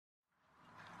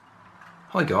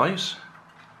Hi guys,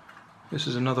 this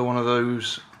is another one of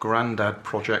those Grandad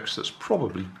projects that's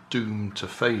probably doomed to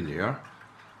failure,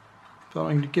 but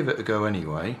I'm going to give it a go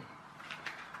anyway.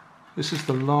 This is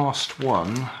the last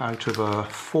one out of a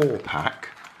 4-pack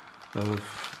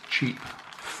of cheap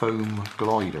foam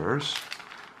gliders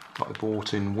that I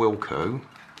bought in Wilko,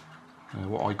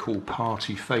 what I call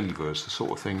party favours, the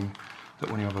sort of thing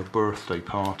that when you have a birthday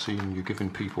party and you're giving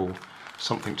people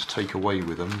something to take away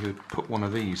with them, you'd put one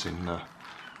of these in the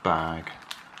bag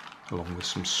along with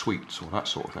some sweets or that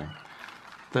sort of thing.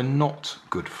 They're not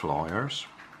good flyers,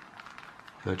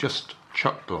 they're just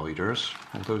chuck gliders,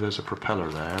 although there's a propeller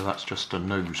there, that's just a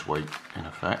nose weight in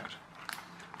effect.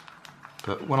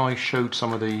 But when I showed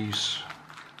some of these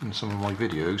in some of my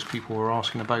videos, people were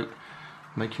asking about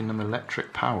making them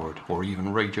electric powered or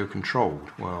even radio controlled.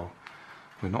 Well,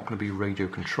 we're not going to be radio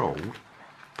controlled,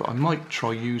 but I might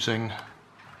try using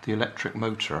the electric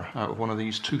motor out of one of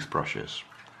these toothbrushes.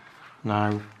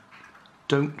 Now,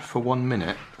 don't for 1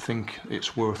 minute think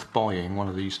it's worth buying one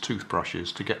of these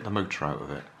toothbrushes to get the motor out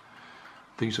of it.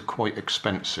 These are quite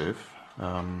expensive.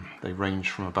 They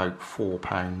range from about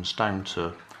 £4 down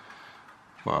to,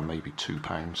 well, maybe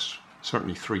 £2,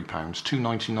 certainly £3,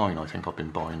 £2.99 I think I've been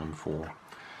buying them for.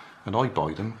 And I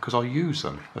buy them because I use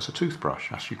them as a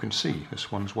toothbrush. As you can see,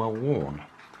 this one's well worn.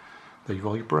 They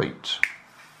vibrate.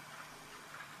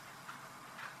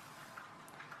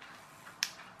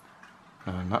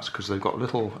 And that's because they've got a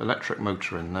little electric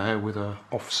motor in there with an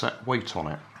offset weight on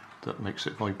it that makes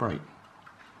it vibrate.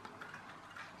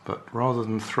 But rather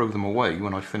than throw them away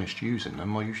when I've finished using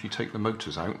them, I usually take the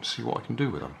motors out and see what I can do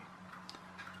with them.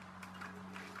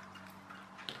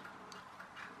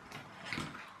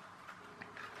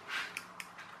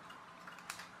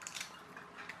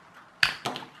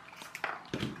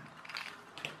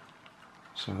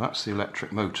 So that's the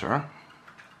electric motor.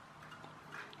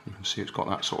 You can see it's got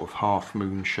that sort of half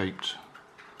moon shaped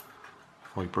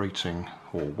vibrating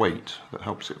or weight that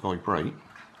helps it vibrate.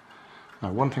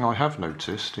 Now, one thing I have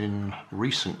noticed in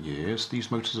recent years,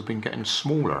 these motors have been getting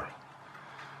smaller,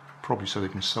 probably so they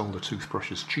can sell the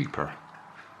toothbrushes cheaper.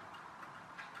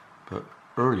 But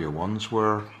earlier ones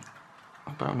were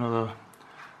about another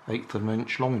 1/8 of an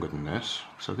inch longer than this,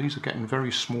 so these are getting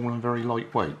very small and very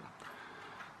lightweight.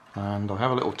 And I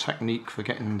have a little technique for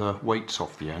getting the weights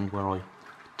off the end where I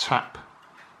tap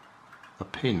a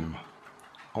pin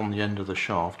on the end of the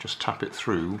shaft, just tap it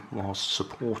through whilst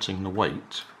supporting the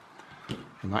weight,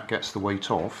 and that gets the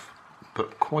weight off.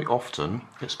 But quite often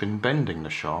it's been bending the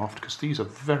shaft because these are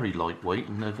very lightweight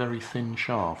and they're very thin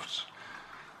shafts,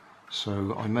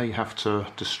 so I may have to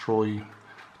destroy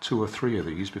 2 or 3 of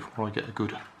these before I get a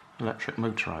good electric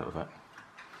motor out of it.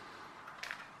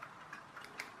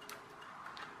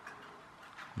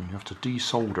 And you have to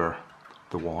desolder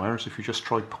the wires. If you just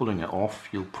try pulling it off,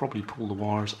 you'll probably pull the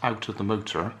wires out of the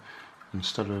motor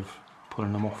instead of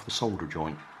pulling them off the solder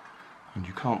joint, and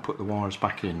you can't put the wires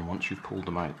back in once you've pulled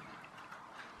them out.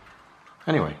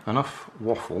 Anyway, enough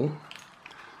waffle.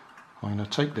 I'm going to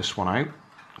take this one out,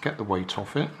 get the weight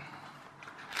off it,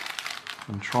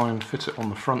 and try and fit it on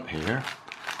the front here.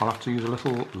 I'll have to use a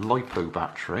little LiPo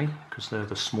battery because they're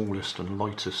the smallest and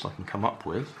lightest I can come up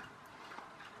with,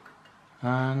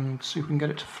 and see if we can get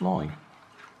it to fly.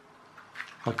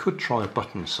 I could try a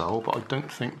button cell, but I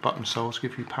don't think button cells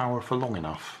give you power for long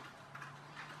enough.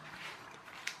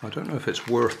 I don't know if it's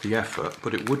worth the effort,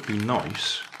 but it would be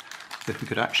nice if we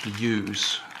could actually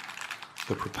use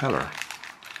the propeller.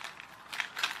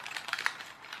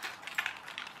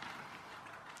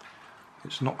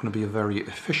 It's not going to be a very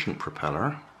efficient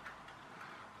propeller,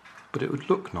 but it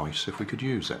would look nice if we could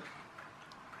use it.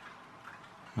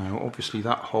 Now, obviously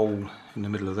that hole in the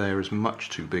middle of there is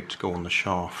much too big to go on the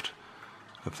shaft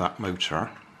of that motor.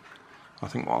 I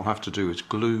think what I'll have to do is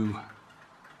glue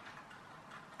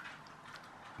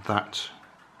that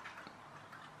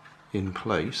in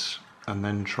place and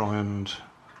then try and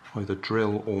either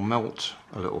drill or melt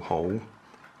a little hole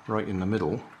right in the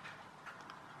middle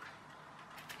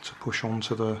to push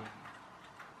onto the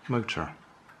motor.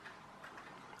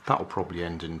 That'll probably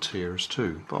end in tears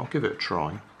too, but I'll give it a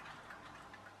try.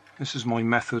 This is my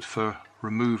method for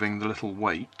removing the little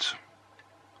weight.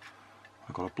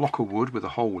 I've got a block of wood with a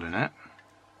hole in it.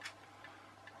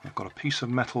 I've got a piece of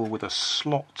metal with a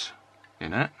slot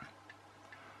in it.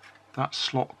 That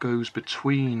slot goes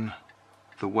between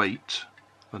the weight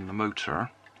and the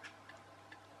motor,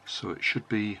 so it should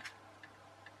be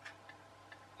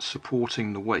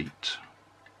supporting the weight.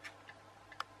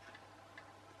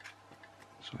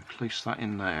 So I place that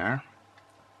in there,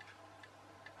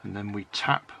 and then we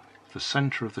tap the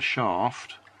centre of the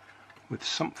shaft with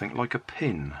something like a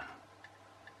pin.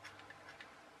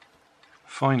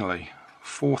 Finally,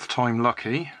 fourth time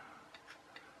lucky,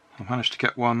 I managed to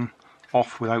get one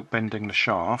off without bending the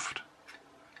shaft,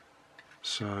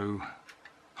 so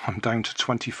I'm down to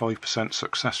 25%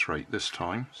 success rate this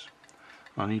time.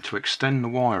 I need to extend the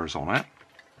wires on it.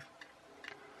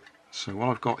 So what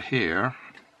I've got here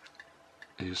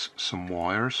is some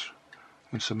wires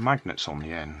with some magnets on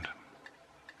the end,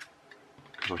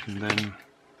 because I can then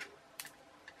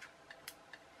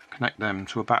connect them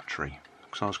to a battery.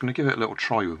 So I was going to give it a little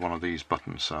try with one of these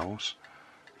button cells,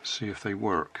 see if they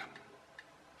work.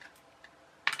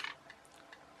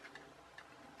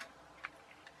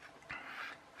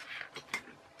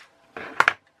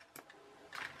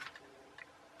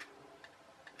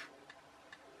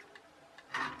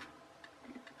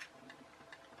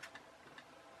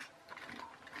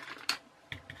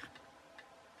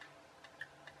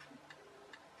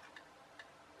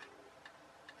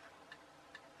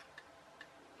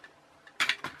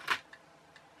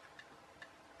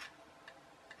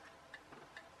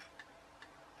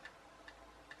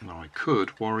 Now I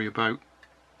could worry about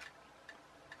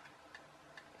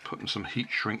putting some heat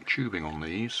shrink tubing on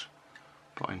these,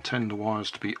 but I intend the wires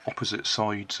to be opposite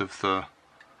sides of the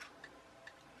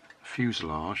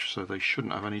fuselage, so they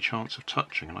shouldn't have any chance of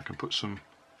touching, and I can put some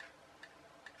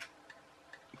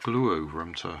glue over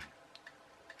them to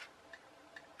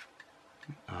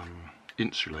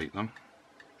insulate them.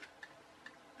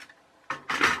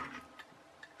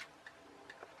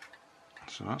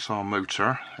 So that's our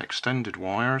motor, extended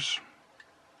wires.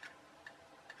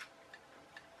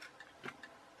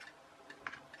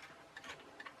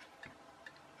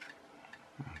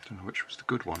 I don't know which was the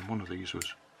good one of these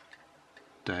was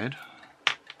dead.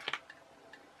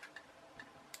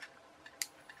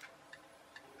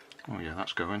 Oh yeah,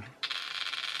 that's going.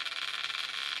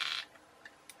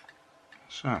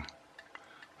 So,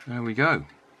 there we go.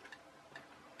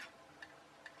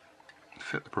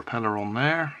 Fit the propeller on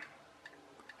there.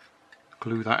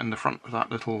 Glue that in the front of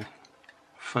that little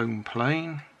foam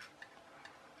plane,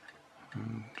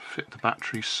 and fit the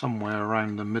battery somewhere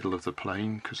around the middle of the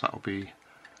plane, because that will be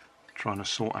trying to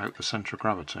sort out the centre of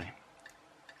gravity.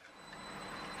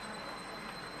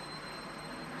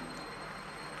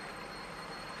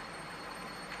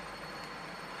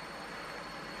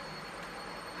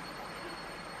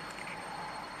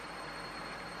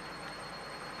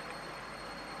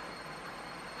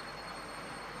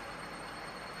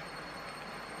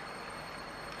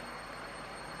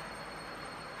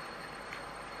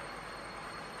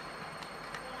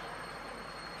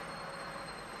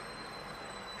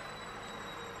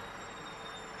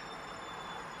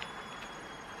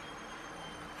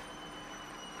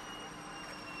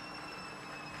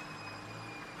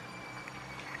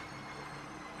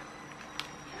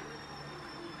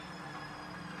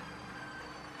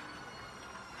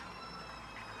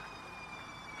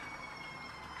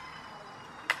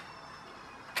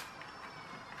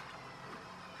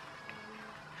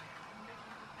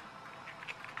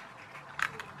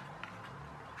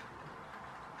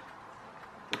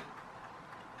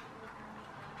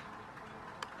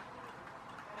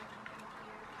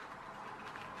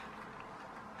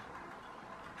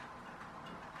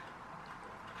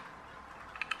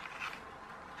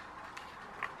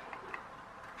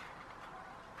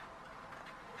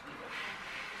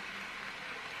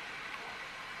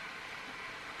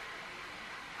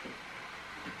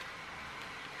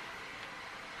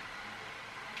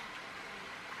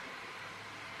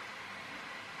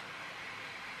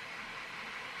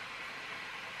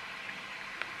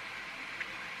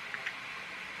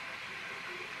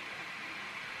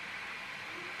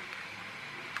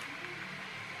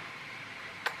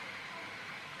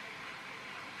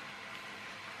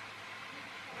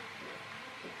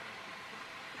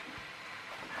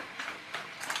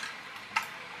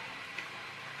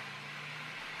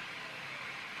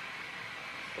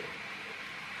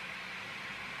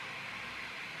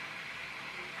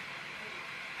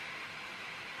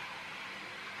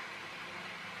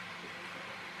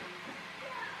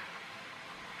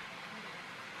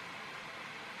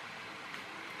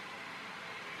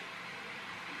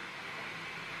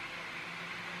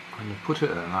 I'm going to put it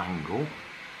at an angle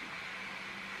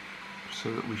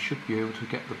so that we should be able to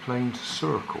get the plane to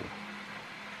circle.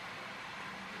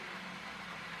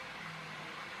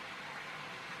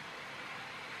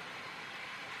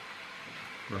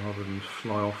 Rather than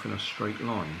fly off in a straight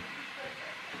line.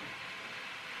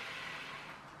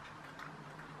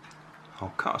 I'll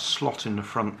cut a slot in the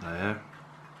front there,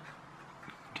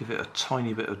 give it a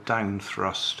tiny bit of down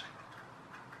thrust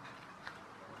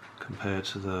compared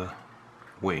to the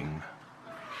wing,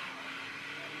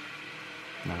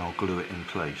 and then I'll glue it in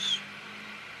place.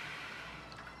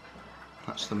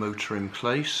 That's the motor in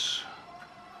place,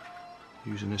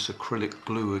 using this acrylic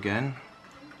glue again.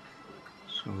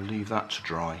 So we'll leave that to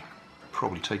dry.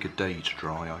 Probably take a day to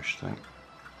dry, I should think.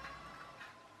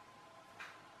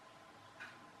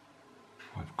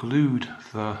 I've glued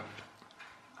the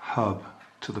hub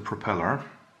to the propeller.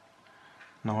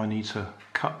 Now I need to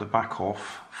cut the back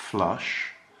off flush,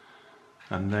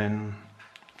 and then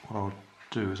what I'll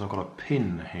do is I've got a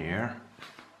pin here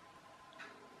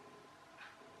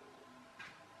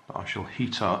that I shall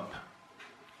heat up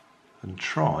and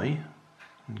try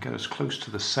and get as close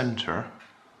to the centre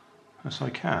as I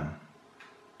can.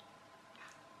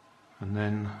 And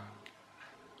then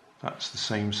that's the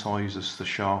same size as the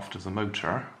shaft of the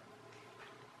motor.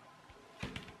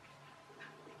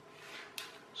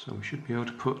 So we should be able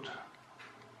to put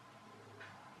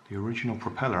the original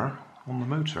propeller on the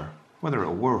motor. Whether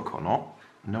it'll work or not,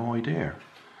 no idea.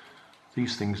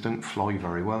 These things don't fly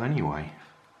very well anyway.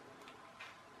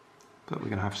 But we're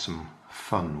going to have some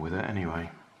fun with it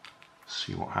anyway.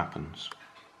 See what happens.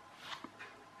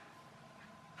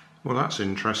 Well, that's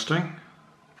interesting.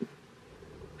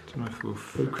 Don't know if we'll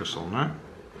focus on that.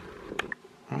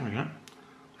 Oh yeah.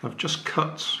 I've just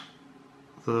cut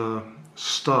the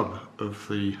stub of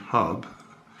the hub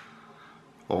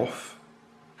off,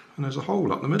 and there's a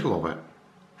hole up the middle of it.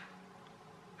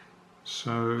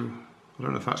 So I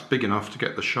don't know if that's big enough to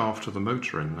get the shaft of the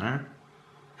motor in there,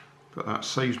 but that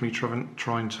saves me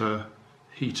trying to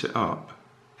heat it up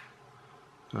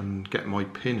and get my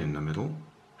pin in the middle.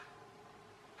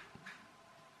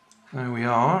 There we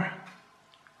are.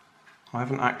 I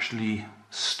haven't actually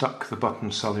stuck the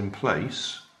button cell in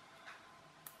place,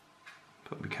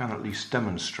 but we can at least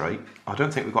demonstrate. I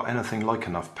don't think we've got anything like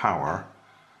enough power,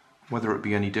 whether it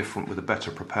be any different with a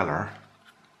better propeller,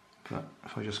 but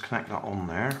if I just connect that on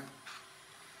there.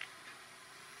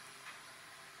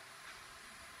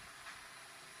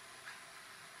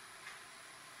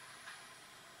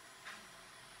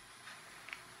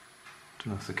 Don't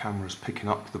know if the camera's picking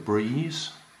up the breeze.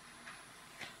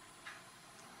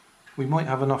 We might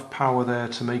have enough power there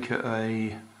to make it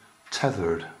a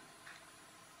tethered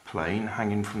plane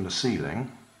hanging from the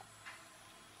ceiling.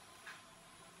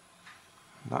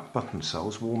 That button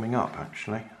cell's warming up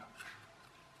actually.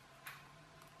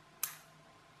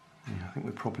 Yeah, I think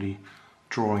we're probably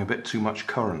drawing a bit too much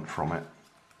current from it.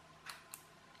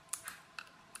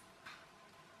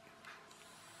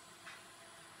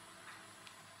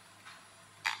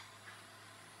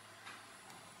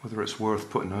 Whether it's worth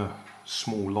putting a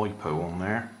small lipo on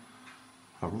there,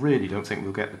 I really don't think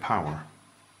we'll get the power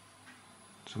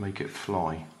to make it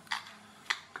fly,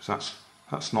 because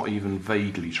that's not even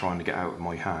vaguely trying to get out of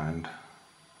my hand.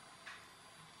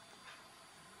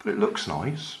 But it looks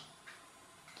nice.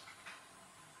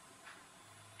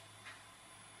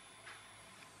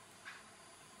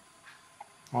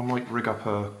 I might rig up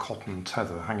a cotton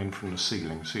tether hanging from the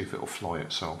ceiling, see if it'll fly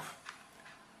itself.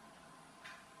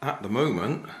 At the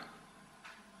moment,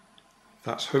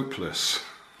 that's hopeless.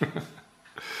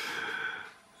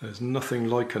 There's nothing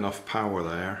like enough power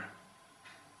there,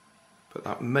 but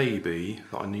that may be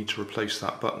that I need to replace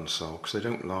that button cell, because they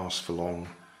don't last for long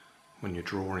when you're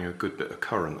drawing a good bit of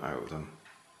current out of them.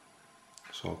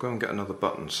 So I'll go and get another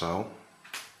button cell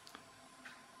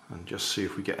and just see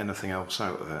if we get anything else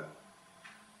out of it.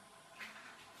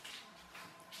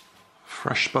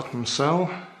 Fresh button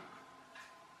cell.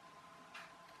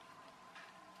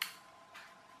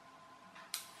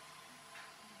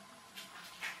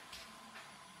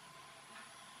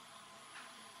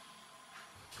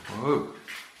 Whoa,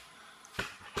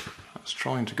 that's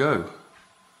trying to go.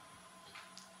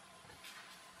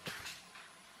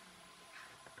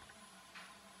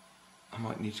 I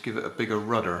might need to give it a bigger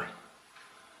rudder.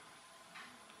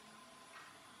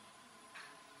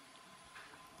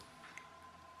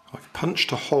 I've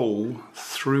punched a hole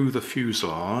through the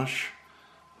fuselage,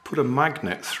 put a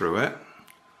magnet through it.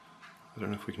 I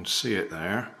don't know if we can see it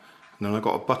there. And then I've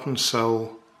got a button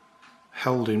cell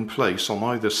held in place on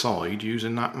either side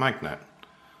using that magnet.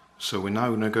 So we're now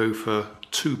going to go for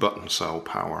 2 button cell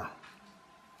power.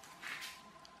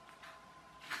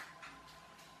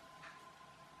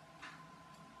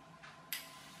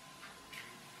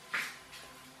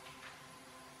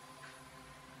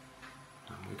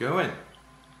 And we go in.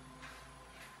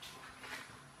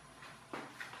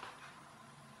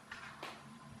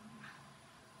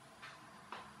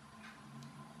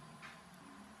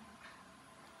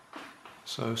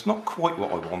 So it's not quite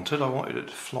what I wanted. I wanted it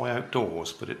to fly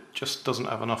outdoors, but it just doesn't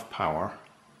have enough power.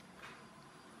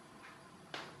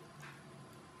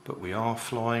 But we are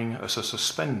flying as a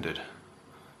suspended,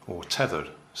 or tethered,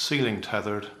 ceiling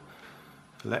tethered,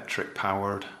 electric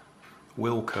powered,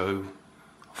 Wilko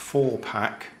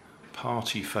 4-pack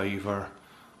party favour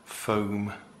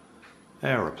foam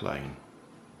aeroplane.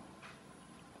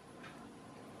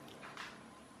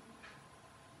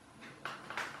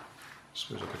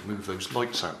 Suppose I could move those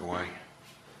lights out of the way.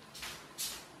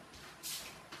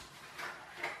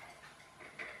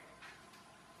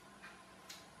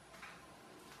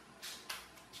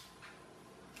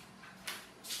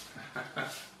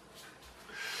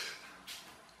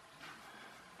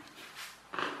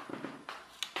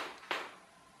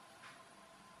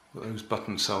 But those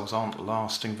button cells aren't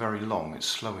lasting very long, it's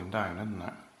slowing down, isn't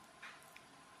it?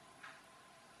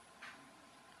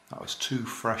 That was 2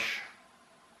 fresh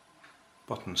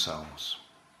button cells.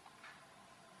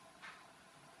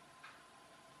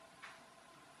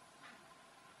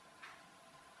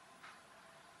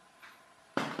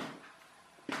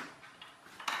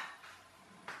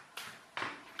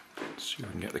 Let's see if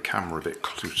we can get the camera a bit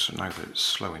closer now that it's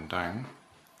slowing down.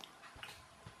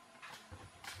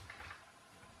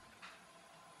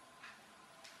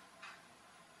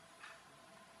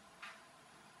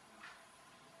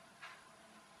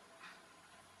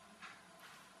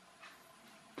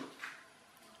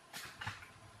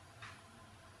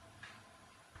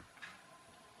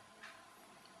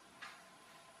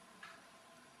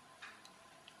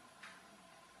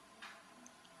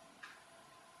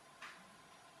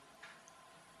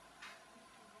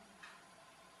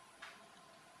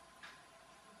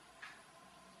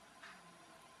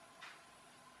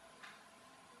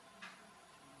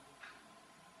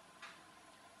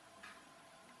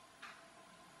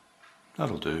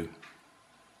 That'll do.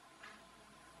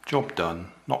 Job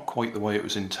done. Not quite the way it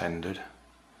was intended,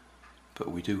 but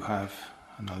we do have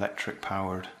an electric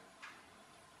powered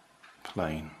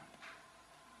plane.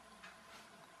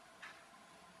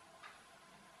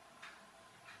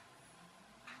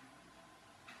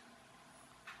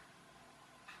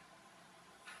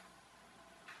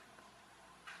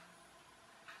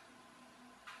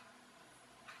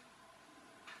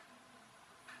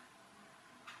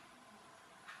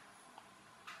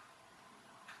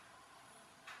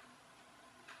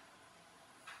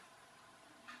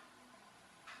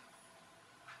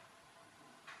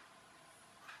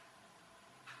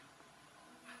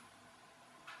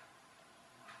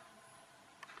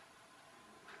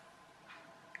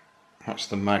 That's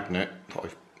the magnet that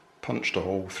I've punched a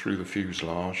hole through the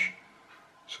fuselage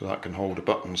so that can hold a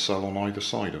button cell on either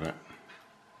side of it.